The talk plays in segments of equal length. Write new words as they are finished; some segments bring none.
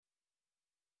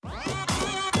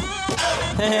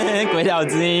鬼岛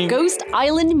之音 Ghost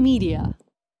Island Media.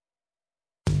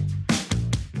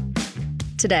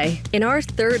 Today, in our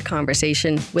third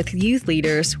conversation with youth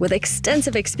leaders with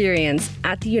extensive experience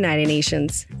at the United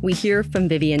Nations, we hear from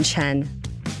Vivian Chen.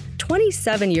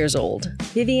 27 years old,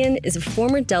 Vivian is a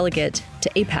former delegate to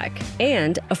APEC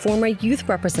and a former youth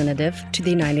representative to the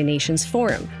United Nations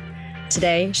Forum.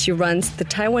 Today, she runs the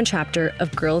Taiwan chapter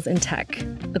of Girls in Tech,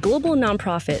 a global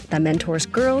nonprofit that mentors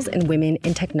girls and women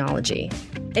in technology.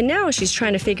 And now she's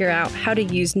trying to figure out how to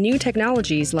use new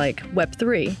technologies like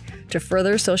Web3 to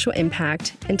further social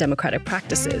impact and democratic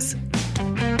practices.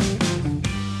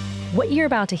 What you're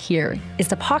about to hear is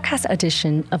the podcast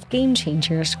edition of Game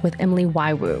Changers with Emily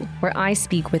Waiwu, where I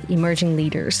speak with emerging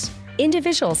leaders,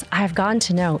 individuals I have gotten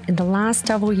to know in the last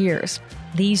several years.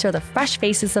 These are the fresh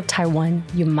faces of Taiwan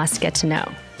you must get to know.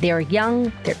 They are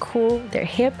young, they're cool, they're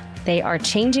hip, they are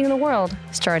changing the world,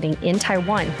 starting in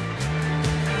Taiwan.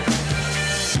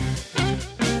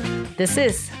 This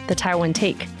is The Taiwan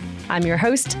Take. I'm your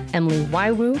host, Emily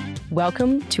Waiwu.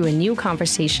 Welcome to a new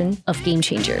conversation of Game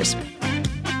Changers.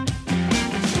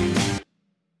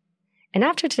 And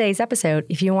after today's episode,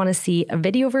 if you want to see a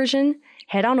video version,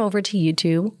 head on over to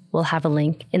YouTube. We'll have a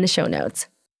link in the show notes.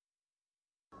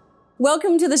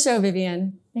 Welcome to the show,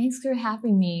 Vivian. Thanks for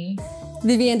having me.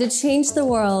 Vivian, to change the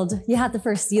world, you have to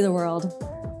first see the world.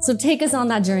 So take us on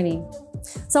that journey.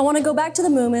 So I want to go back to the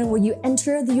moment where you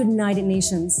enter the United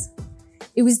Nations.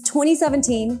 It was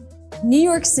 2017, New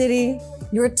York City.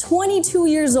 You're 22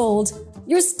 years old.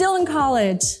 You're still in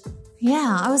college.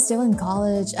 Yeah, I was still in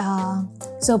college.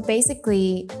 So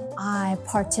basically, I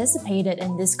participated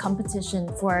in this competition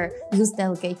for youth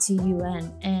delegate to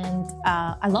UN, and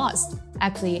I lost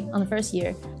actually on the first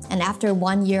year. And after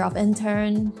 1 year of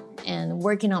intern and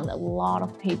working on a lot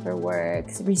of paperwork,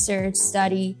 research,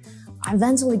 study, I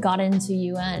eventually got into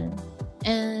UN.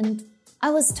 And I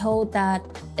was told that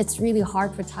it's really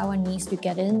hard for Taiwanese to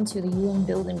get into the UN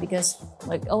building because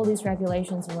like all these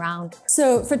regulations around.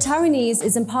 So for Taiwanese,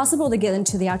 it's impossible to get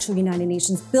into the actual United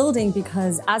Nations building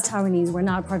because as Taiwanese, we're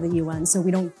not a part of the UN, so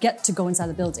we don't get to go inside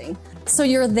the building. So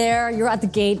you're there, you're at the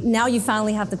gate, now you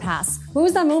finally have the pass. What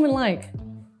was that moment like?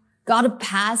 Got a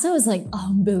pass, it was like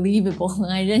unbelievable.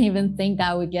 I didn't even think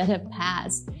that I would get a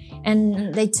pass.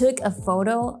 And they took a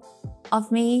photo of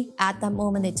me at that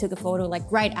moment. They took a photo like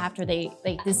right after they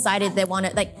decided they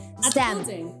wanted like stamp.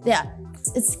 Yeah,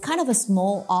 it's kind of a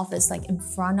small office like in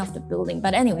front of the building.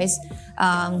 But anyways,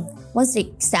 once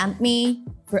they stamped me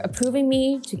for approving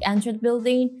me to enter the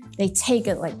building, they take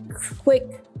a like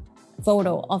quick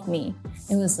photo of me.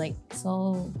 It was like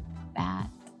so bad.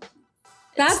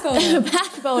 Bad photo.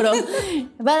 Bad photo.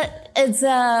 But it's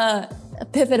a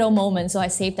pivotal moment, so I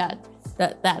saved that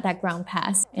ground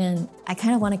pass. And I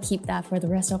kind of want to keep that for the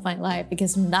rest of my life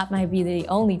because that might be the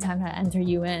only time I enter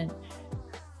UN.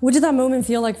 What did that moment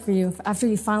feel like for you after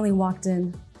you finally walked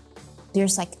in?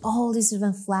 There's like all these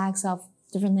different flags of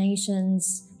different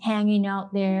nations hanging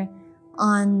out there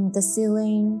on the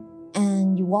ceiling.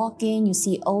 And you walk in, you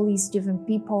see all these different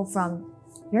people from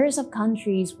various of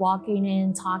countries walking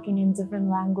in, talking in different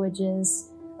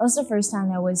languages. It was the first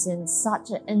time I was in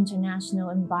such an international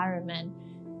environment.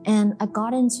 And I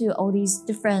got into all these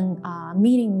different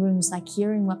meeting rooms, like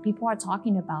hearing what people are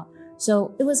talking about.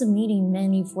 So it was a meeting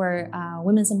mainly for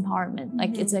women's empowerment.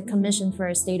 Like it's a commission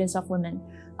for status of women.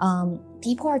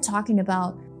 People are talking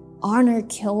about honor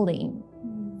killing,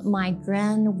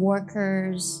 migrant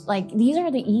workers. Like these are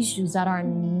the issues that are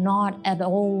not at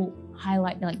all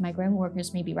highlighted, like migrant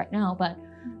workers maybe right now, but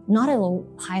not at all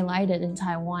highlighted in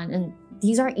Taiwan. And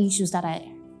these are issues that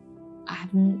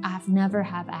I've never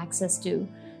had access to.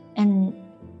 And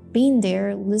being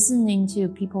there, listening to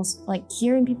people's, like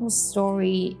hearing people's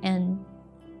story and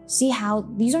see how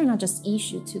these are not just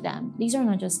issues to them. These are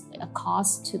not just a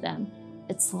cost to them.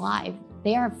 It's life.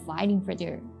 They are fighting for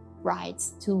their rights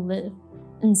to live.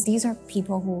 And these are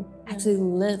people who actually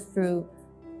live through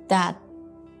that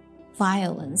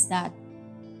violence, that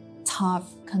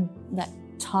tough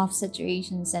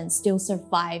situations and still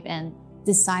survive and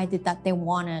decided that they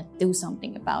want to do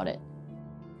something about it.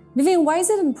 Vivian, why is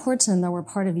it important that we're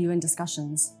part of UN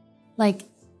discussions? Like,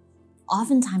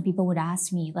 oftentimes people would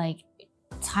ask me, like,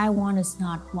 Taiwan is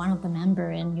not one of the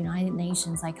members in United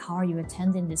Nations. Like, how are you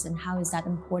attending this and how is that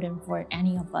important for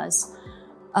any of us?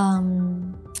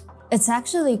 It's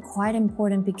actually quite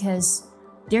important because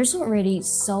there's already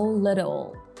so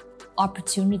little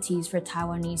opportunities for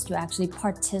Taiwanese to actually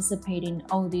participate in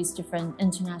all these different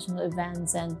international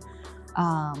events and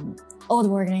all the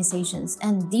organizations.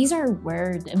 And these are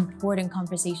where the important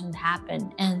conversations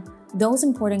happen. And those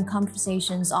important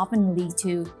conversations often lead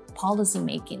to policy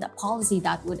making, the policy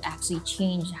that would actually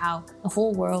change how the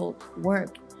whole world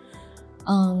works.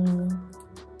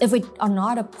 If we are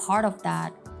not a part of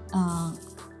that,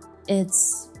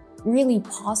 it's really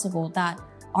possible that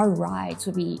our rights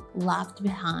would be left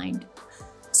behind.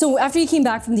 So after you came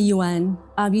back from the UN,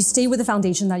 you stayed with the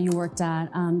foundation that you worked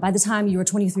at. By the time you were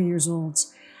 23 years old,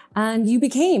 and you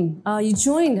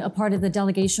joined a part of the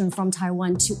delegation from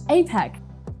Taiwan to APEC.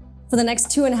 For the next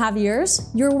 2.5 years,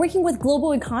 you're working with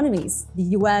global economies, the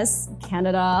US,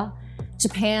 Canada,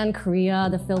 Japan, Korea,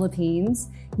 the Philippines.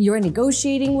 You're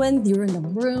negotiating with, you're in the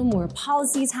room where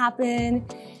policies happen.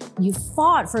 You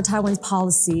fought for Taiwan's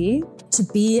policy to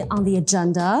be on the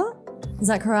agenda. Is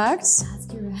that correct? That's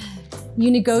correct.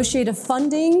 You negotiated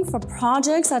funding for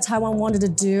projects that Taiwan wanted to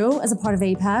do as a part of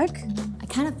APEC. I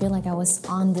kind of feel like I was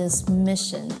on this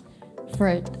mission for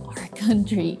our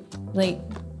country. Like,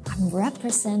 I'm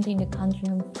representing the country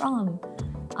I'm from.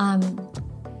 I'm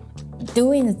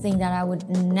doing the thing that I would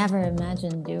never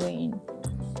imagine doing.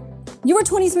 You were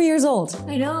 23 years old.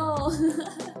 I know.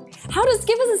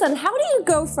 Give us a sense, how do you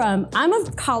go from, I'm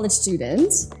a college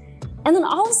student, and then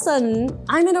all of a sudden,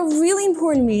 I'm in a really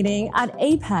important meeting at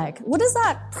APEC. What does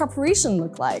that preparation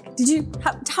look like?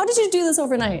 How did you do this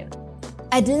overnight?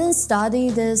 I didn't study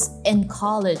this in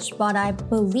college, but I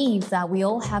believe that we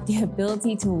all have the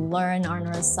ability to learn on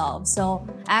ourselves. So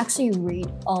I actually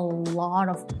read a lot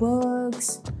of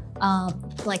books,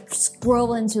 like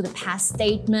scroll into the past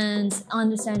statements,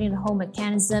 understanding the whole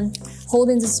mechanism,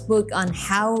 holding this book on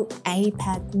how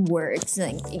APEC works,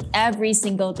 like every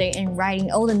single day, and writing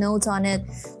all the notes on it,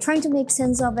 trying to make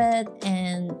sense of it,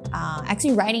 and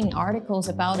actually writing articles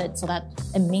about it so that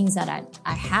it means that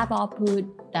I have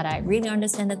output, that I really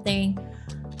understand the thing.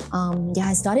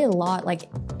 I studied a lot. Like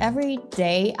every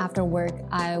day after work,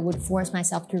 I would force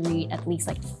myself to read at least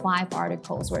like 5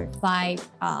 articles or 5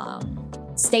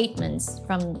 statements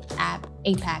from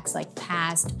APEC's like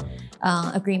past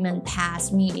agreement,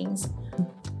 past meetings.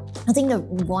 I think the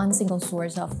one single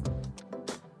source of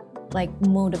like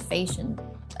motivation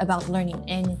about learning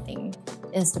anything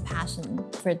is the passion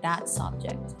for that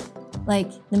subject.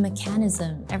 Like the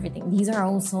mechanism, everything. These are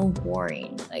all so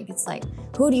boring. Like it's like,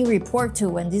 who do you report to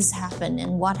when this happened,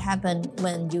 and what happened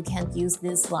when you can't use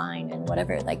this line and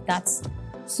whatever. Like that's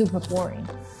super boring.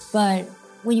 But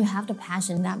when you have the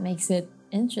passion, that makes it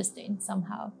interesting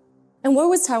somehow. And what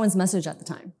was Taiwan's message at the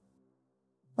time?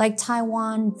 Like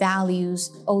Taiwan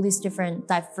values all these different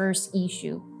diverse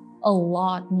issues a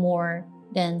lot more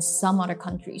than some other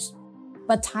countries.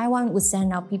 But Taiwan would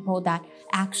send out people that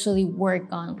actually work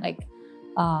on like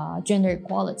gender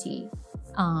equality,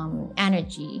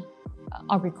 energy,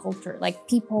 agriculture, like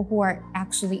people who are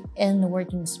actually in the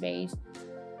working space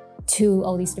to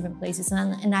all these different places.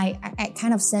 And I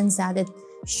kind of sense that it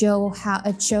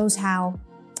shows how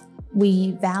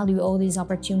we value all these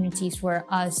opportunities for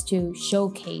us to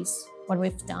showcase what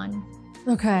we've done.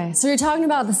 Okay, so you're talking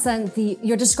about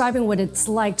you're describing what it's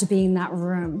like to be in that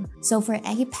room. So for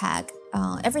APEC,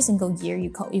 every single year you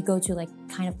go to like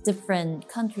kind of different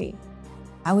country.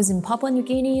 I was in Papua New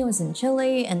Guinea, I was in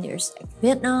Chile, and there's like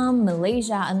Vietnam,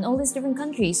 Malaysia, and all these different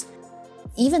countries.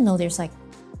 Even though there's like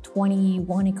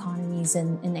 21 economies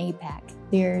in APEC,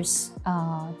 there's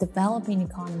developing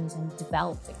economies and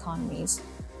developed economies.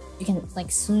 You can like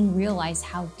soon realize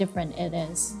how different it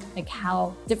is, like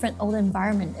how different all the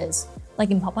environment is.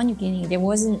 Like in Papua New Guinea, there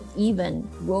wasn't even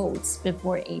roads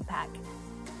before APEC.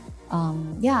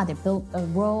 They built the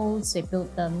roads, they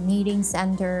built the meeting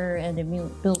center, and they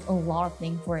built a lot of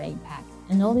things for APEC.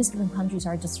 And all these different countries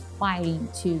are just fighting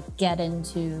to get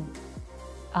into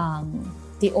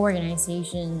the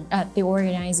organizing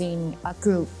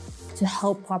group to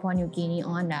help Papua New Guinea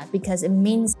on that, because it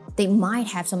means they might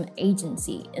have some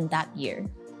agency in that year,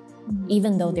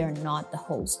 even though they're not the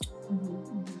host.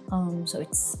 So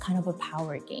it's kind of a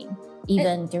power game,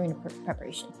 even during the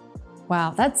preparation.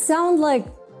 Wow, that sounds like,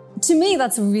 to me,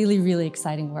 that's really, really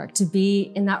exciting work, to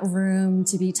be in that room,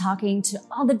 to be talking to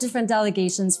all the different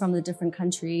delegations from the different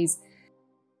countries.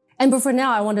 But for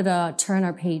now, I wanted to turn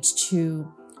our page to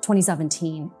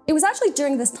 2017. It was actually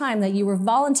during this time that you were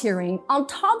volunteering on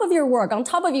top of your work, on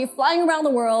top of you flying around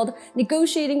the world,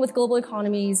 negotiating with global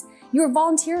economies. You were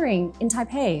volunteering in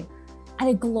Taipei at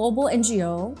a global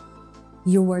NGO.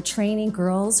 You were training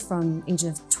girls from age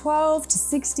of 12 to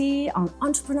 60 on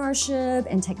entrepreneurship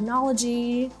and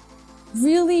technology.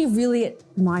 Really, really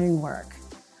admiring work.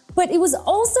 But it was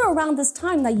also around this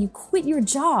time that you quit your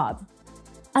job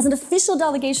as an official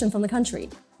delegation from the country.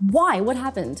 Why? What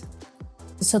happened?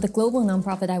 So the global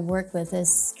nonprofit I work with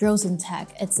is Girls in Tech.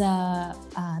 It's a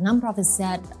nonprofit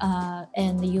set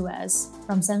in the US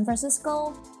from San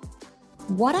Francisco.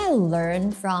 What I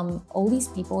learned from all these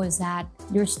people is that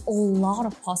there's a lot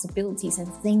of possibilities and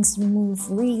things move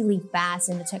really fast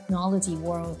in the technology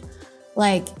world.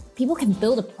 Like people can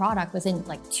build a product within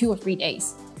like 2 or 3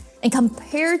 days. And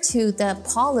compared to the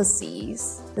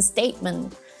policies, the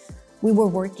statement we were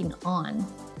working on,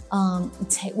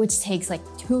 which takes like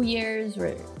 2 years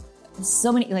or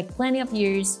so many, like plenty of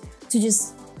years to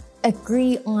just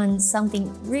agree on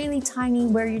something really tiny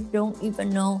where you don't even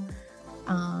know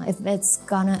if it's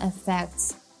gonna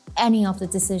affect any of the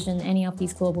decision any of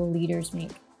these global leaders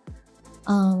make.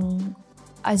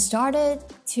 I started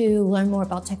to learn more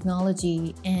about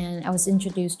technology and I was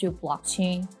introduced to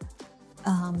blockchain.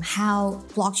 How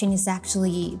blockchain is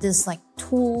actually this like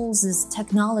tools, this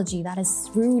technology that is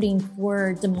rooting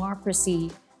for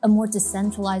democracy, a more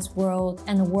decentralized world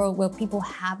and a world where people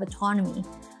have autonomy.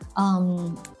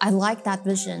 I like that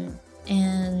vision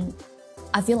and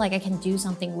I feel like I can do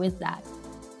something with that.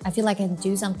 I feel like I can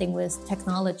do something with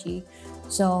technology,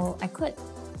 so I quit.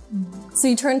 So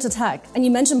you turned to tech and you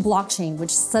mentioned blockchain,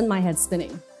 which sent my head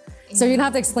spinning. Yeah. So you're gonna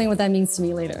have to explain what that means to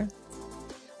me later.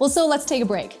 Well, so let's take a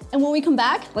break. And when we come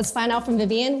back, let's find out from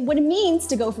Vivian what it means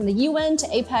to go from the UN to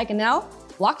APEC and now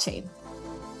blockchain.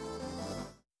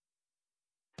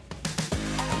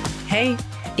 Hey,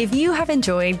 if you have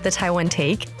enjoyed the Taiwan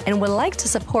Take and would like to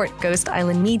support Ghost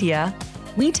Island Media,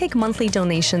 we take monthly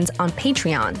donations on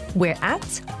Patreon. We're at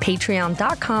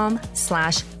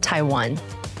patreon.com/Taiwan.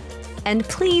 And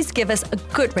please give us a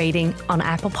good rating on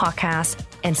Apple Podcasts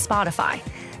and Spotify.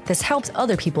 This helps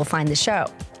other people find the show.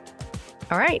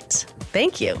 All right,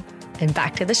 thank you, and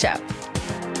back to the show.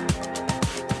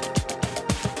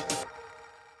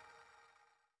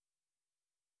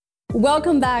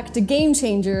 Welcome back to Game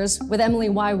Changers with Emily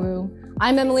Waiwu.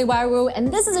 I'm Emily Waiwu,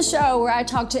 and this is a show where I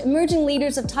talk to emerging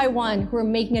leaders of Taiwan who are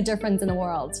making a difference in the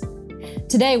world.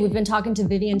 Today, we've been talking to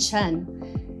Vivian Chen.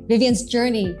 Vivian's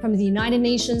journey from the United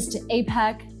Nations to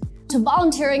APEC to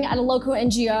volunteering at a local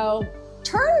NGO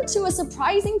turned to a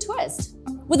surprising twist.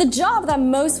 With a job that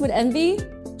most would envy,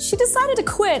 she decided to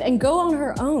quit and go on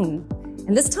her own.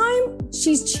 And this time,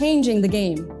 she's changing the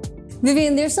game.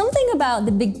 Vivian, there's something about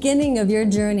the beginning of your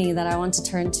journey that I want to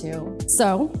turn to.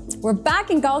 So, we're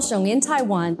back in Kaohsiung in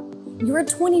Taiwan. You were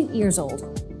 20 years old.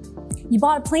 You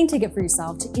bought a plane ticket for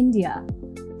yourself to India.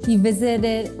 You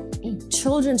visited a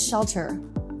children's shelter.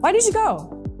 Why did you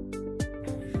go?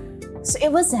 So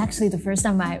it was actually the first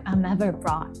time I'm ever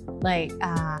abroad.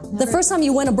 The first time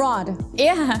you went abroad?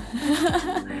 Yeah.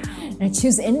 I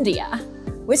choose India,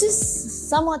 which is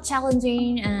somewhat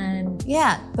challenging and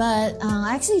yeah, but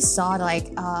I actually saw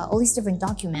all these different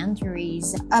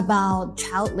documentaries about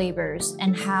child labors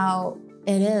and how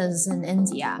it is in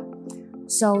India.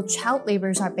 So child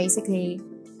labors are basically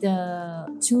the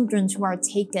children who are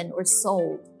taken or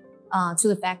sold to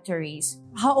the factories.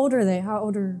 How old are they?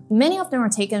 Many of them are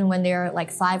taken when they're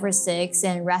like 5 or 6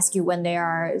 and rescued when they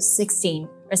are 16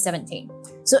 or 17.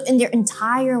 So in their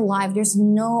entire life, there's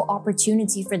no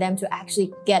opportunity for them to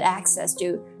actually get access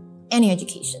to any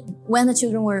education. When the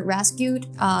children were rescued,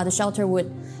 the shelter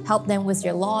would help them with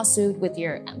their lawsuit with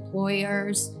their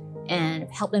employers and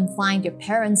help them find their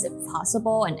parents if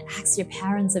possible and ask their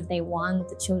parents if they want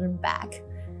the children back.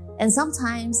 And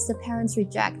sometimes the parents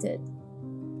reject it.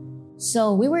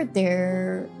 So we were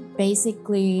there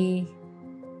basically,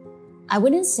 I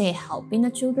wouldn't say helping the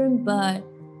children, but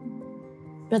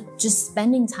just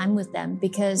spending time with them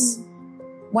because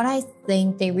what I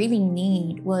think they really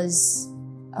need was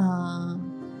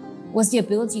the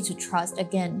ability to trust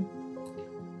again.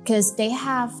 Because they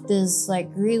have this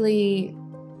really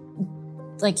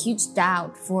huge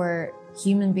doubt for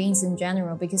human beings in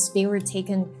general because they were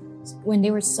taken when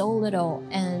they were so little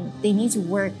and they need to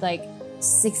work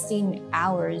 16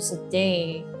 hours a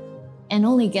day and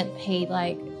only get paid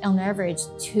on average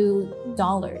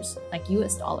 $2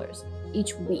 US dollars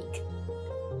each week.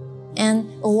 And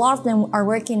a lot of them are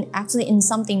working actually in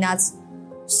something that's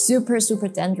super, super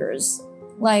dangerous.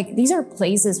 These are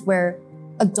places where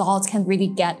adults can really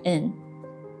get in,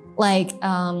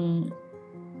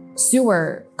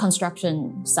 sewer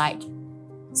construction site.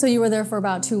 So you were there for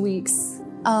about 2 weeks?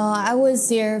 I was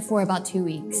there for about 2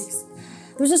 weeks.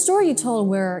 There was a story you told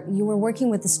where you were working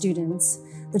with the students,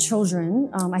 the children.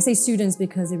 I say students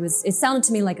because it sounded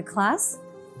to me like a class.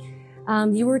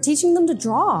 You were teaching them to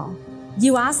draw.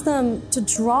 You asked them to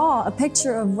draw a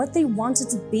picture of what they wanted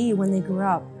to be when they grew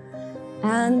up.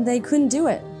 And they couldn't do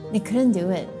it. They couldn't do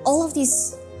it. All of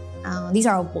these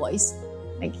are all boys,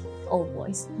 old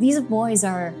boys. These boys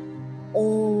are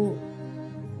all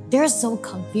they're so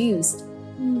confused.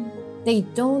 They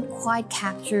don't quite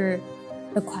capture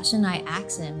the question I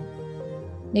ask them.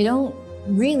 They don't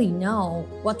really know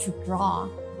what to draw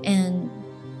and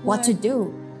what to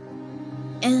do.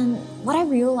 And what I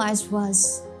realized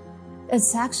was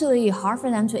it's actually hard for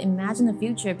them to imagine the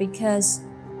future because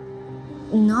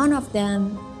none of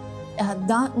them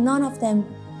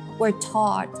were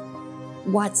taught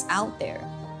what's out there.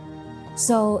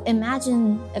 So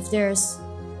imagine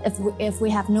if we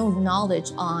have no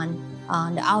knowledge on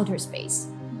the outer space.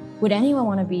 Would anyone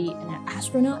want to be an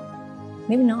astronaut?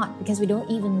 Maybe not, because we don't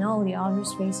even know the outer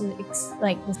space is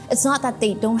it's not that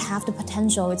they don't have the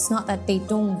potential. It's not that they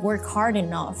don't work hard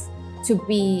enough to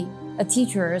be a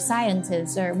teacher or a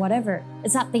scientist or whatever.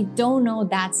 It's that they don't know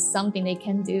that's something they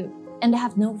can do. And they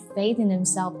have no faith in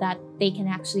themselves that they can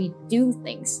actually do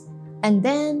things. And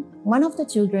then one of the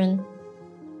children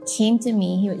came to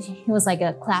me. He was like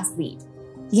a class lead.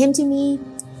 He came to me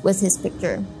with his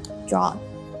picture drawn.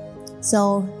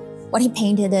 So what he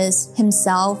painted is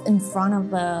himself in front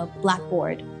of a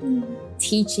blackboard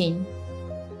teaching.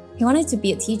 He wanted to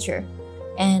be a teacher.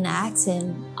 And I asked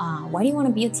him, why do you want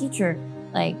to be a teacher?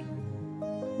 Like,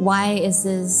 why is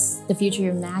this the future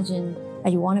you imagine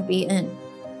that you want to be in?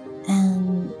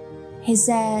 And he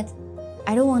said,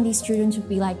 I don't want these children to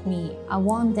be like me. I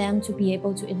want them to be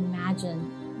able to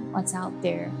imagine what's out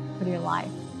there for their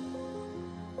life.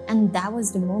 And that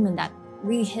was the moment that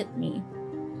really hit me.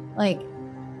 Like,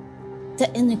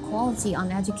 the inequality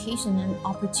on education and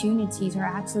opportunities are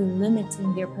actually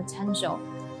limiting their potential.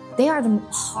 They are the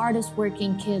hardest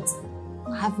working kids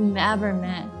I've ever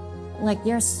met. Like,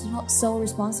 they're so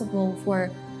responsible for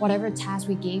whatever task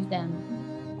we gave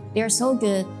them. They're so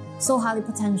good, so highly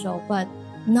potential, but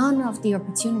none of the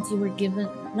opportunities were given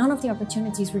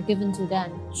to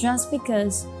them just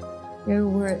because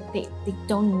they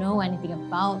don't know anything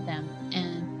about them.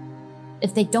 And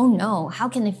if they don't know, how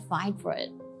can they fight for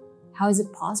it? How is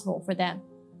it possible for them?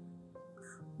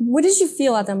 What did you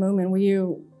feel at that moment?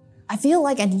 I feel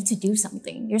like I need to do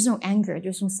something. There's no anger,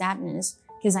 there's no sadness,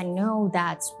 because I know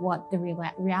that's what the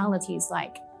reality is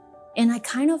like. And I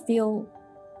kind of feel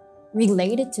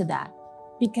related to that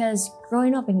because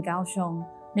growing up in Kaohsiung,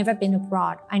 never been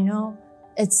abroad. I know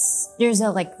there's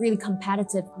a really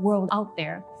competitive world out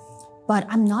there, but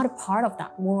I'm not a part of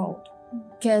that world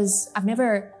because I've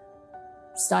never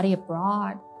studied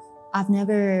abroad. I've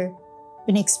never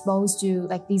been exposed to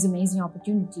these amazing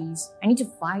opportunities. I need to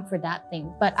fight for that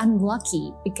thing. But I'm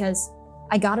lucky because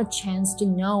I got a chance to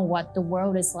know what the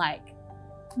world is like.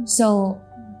 So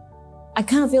I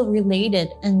kind of feel related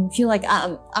and feel like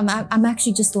I'm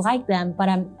actually just like them, but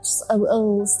I'm just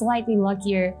a slightly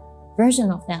luckier version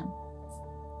of them.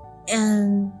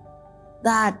 And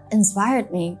that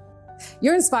inspired me.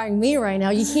 You're inspiring me right now.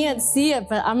 You can't see it,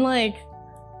 but I'm like,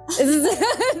 this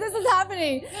is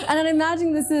happening. And I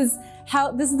imagine this is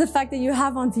the effect that you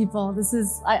have on people.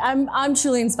 I'm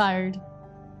truly inspired.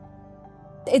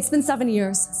 It's been 7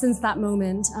 years since that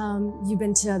moment. You've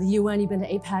been to the UN, you've been to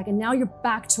APEC, and now you're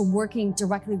back to working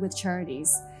directly with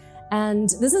charities. And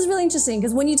this is really interesting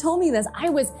because when you told me this, I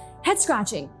was head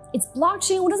scratching. It's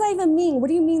blockchain. What does that even mean? What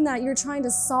do you mean that you're trying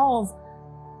to solve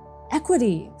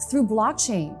equity through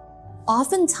blockchain?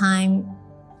 Oftentimes,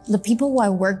 the people who I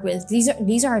work with,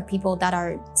 these are people that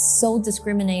are so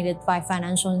discriminated by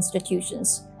financial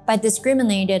institutions. By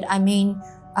discriminated, I mean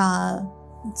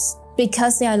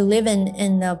because they are living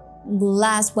in a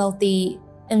less wealthy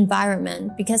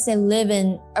environment, because they live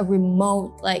in a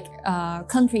remote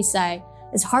countryside.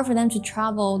 It's hard for them to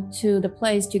travel to the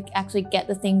place to actually get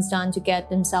the things done, to get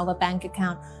themselves a bank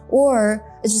account. Or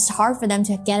it's just hard for them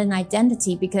to get an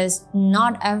identity because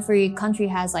not every country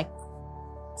has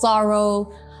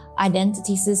thorough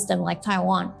identity system like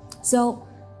Taiwan. So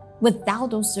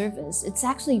without those services, it's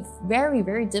actually very,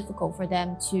 very difficult for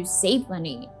them to save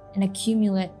money and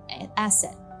accumulate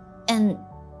asset. And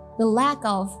the lack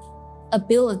of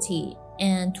ability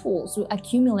and tools to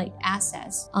accumulate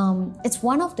assets, it's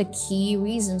one of the key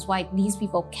reasons why these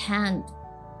people can't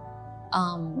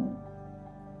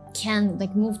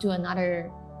move to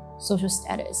another social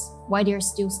status, why they're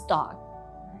still stuck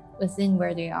within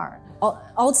where they are.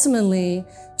 Ultimately,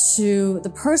 to the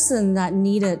person that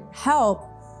needed help,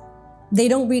 they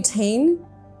don't retain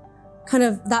kind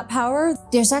of that power.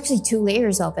 There's actually two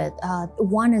layers of it.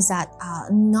 One is that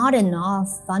not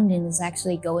enough funding is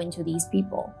actually going to these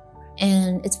people.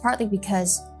 And it's partly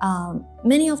because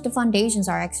many of the foundations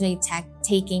are actually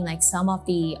taking some of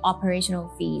the operational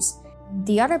fees.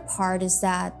 The other part is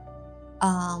that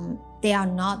they are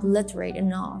not literate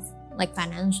enough,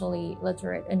 financially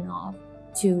literate enough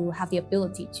to have the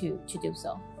ability to do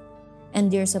so.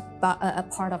 And there's a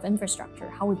part of infrastructure,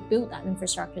 how we build that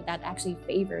infrastructure that actually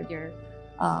favor their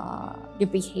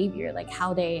behavior, like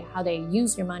how they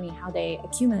use their money, how they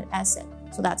accumulate asset.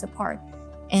 So that's a part.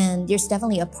 And there's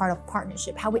definitely a part of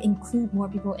partnership, how we include more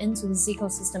people into this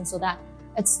ecosystem so that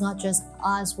it's not just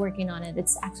us working on it,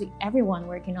 it's actually everyone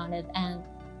working on it, and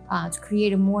to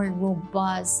create a more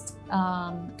robust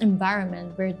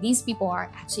environment where these people are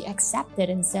actually accepted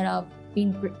instead of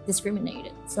being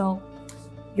discriminated. So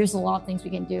there's a lot of things we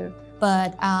can do,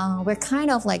 but we're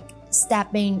kind of like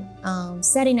setting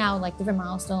out like different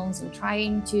milestones and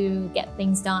trying to get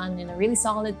things done in a really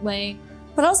solid way.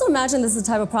 But also imagine this is the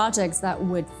type of projects that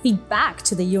would feed back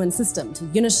to the UN system, to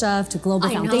UNICEF, to global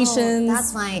foundations.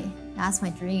 That's my dream.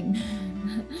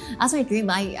 That's my dream.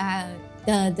 I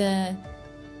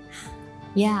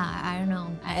don't know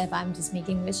if I'm just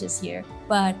making wishes here,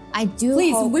 but I do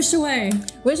Please, hope, wish away.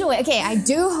 Wish away. Okay, I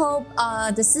do hope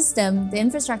the system, the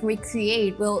infrastructure we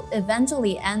create will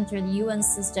eventually enter the UN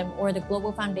system or the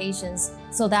global foundations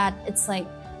so that it's like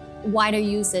wider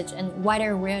usage and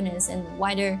wider awareness and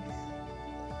wider,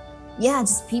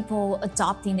 just people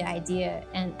adopting the idea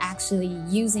and actually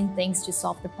using things to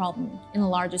solve the problem in a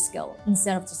larger scale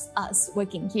instead of just us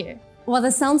working here. Well,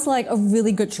 this sounds like a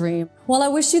really good dream. Well, I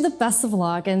wish you the best of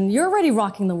luck, and you're already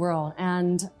rocking the world,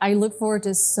 and I look forward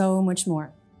to so much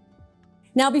more.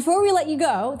 Now, before we let you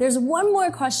go, there's one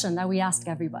more question that we ask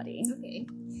everybody. Okay.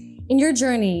 In your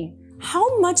journey,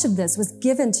 how much of this was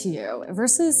given to you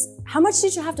versus how much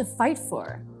did you have to fight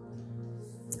for?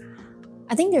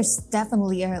 I think there's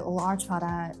definitely a large part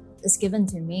that is given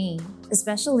to me,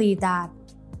 especially that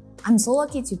I'm so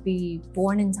lucky to be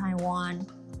born in Taiwan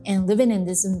and living in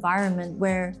this environment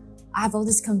where I have all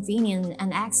this convenience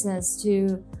and access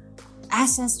to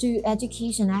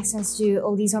education, access to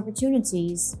all these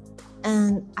opportunities.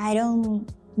 And I don't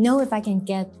know if I can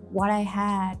get what I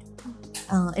had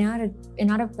in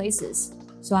other places.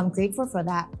 So I'm grateful for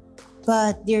that.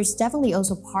 But there's definitely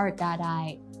also part that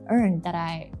I earned, that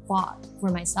I fought for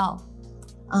myself.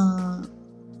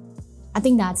 I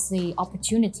think that's the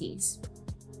opportunities.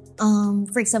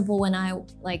 For example, when I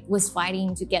was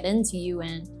fighting to get into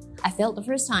UN, I failed the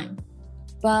first time,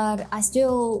 but I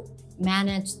still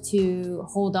managed to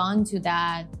hold on to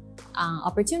that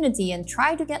opportunity and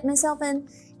try to get myself in.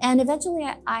 And eventually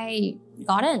I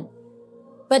got in,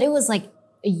 but it was like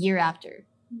a year after.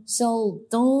 So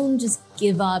don't just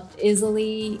give up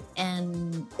easily,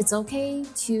 and it's okay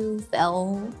to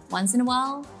fail once in a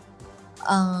while.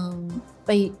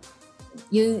 But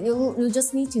you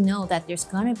just need to know that there's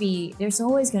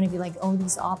always gonna be like all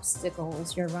these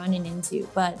obstacles you're running into,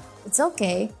 but it's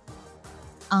okay.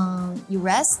 You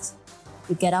rest,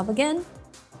 you get up again,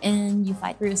 and you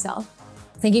fight for yourself.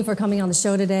 Thank you for coming on the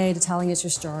show today, to telling us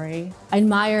your story. I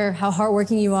admire how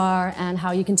hardworking you are and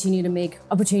how you continue to make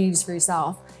opportunities for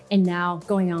yourself, and now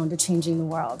going on to changing the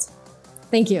world.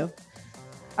 Thank you.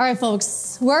 All right,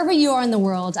 folks, wherever you are in the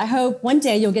world, I hope one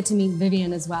day you'll get to meet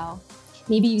Vivian as well.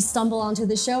 Maybe you stumble onto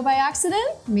the show by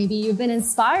accident, maybe you've been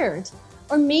inspired,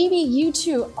 or maybe you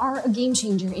too are a game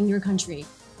changer in your country.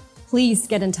 Please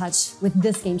get in touch with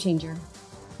this game changer,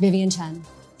 Vivian Chen.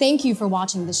 Thank you for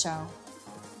watching the show.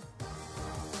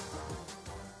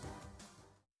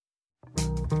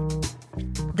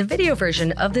 The video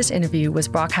version of this interview was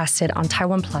broadcasted on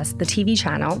Taiwan Plus, the TV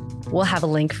channel. We'll have a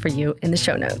link for you in the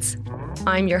show notes.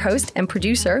 I'm your host and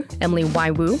producer, Emily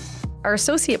Y. Wu. Our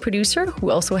associate producer,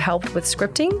 who also helped with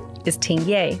scripting, is Ting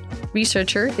Ye.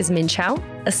 Researcher is Min Chao.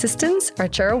 Assistants are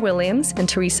Gerald Williams and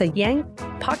Teresa Yang.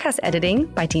 Podcast editing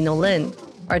by Dino Lin.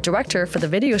 Our director for the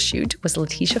video shoot was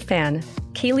Letitia Fan.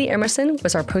 Kaylee Emerson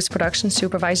was our post-production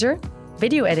supervisor.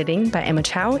 Video editing by Emma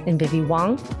Chow and Vivi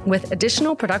Wang, with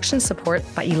additional production support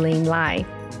by Elaine Lai.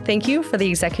 Thank you for the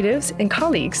executives and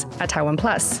colleagues at Taiwan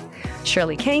Plus: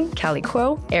 Shirley Kang, Callie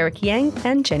Kuo, Eric Yang,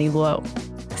 and Jenny Luo.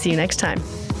 See you next time.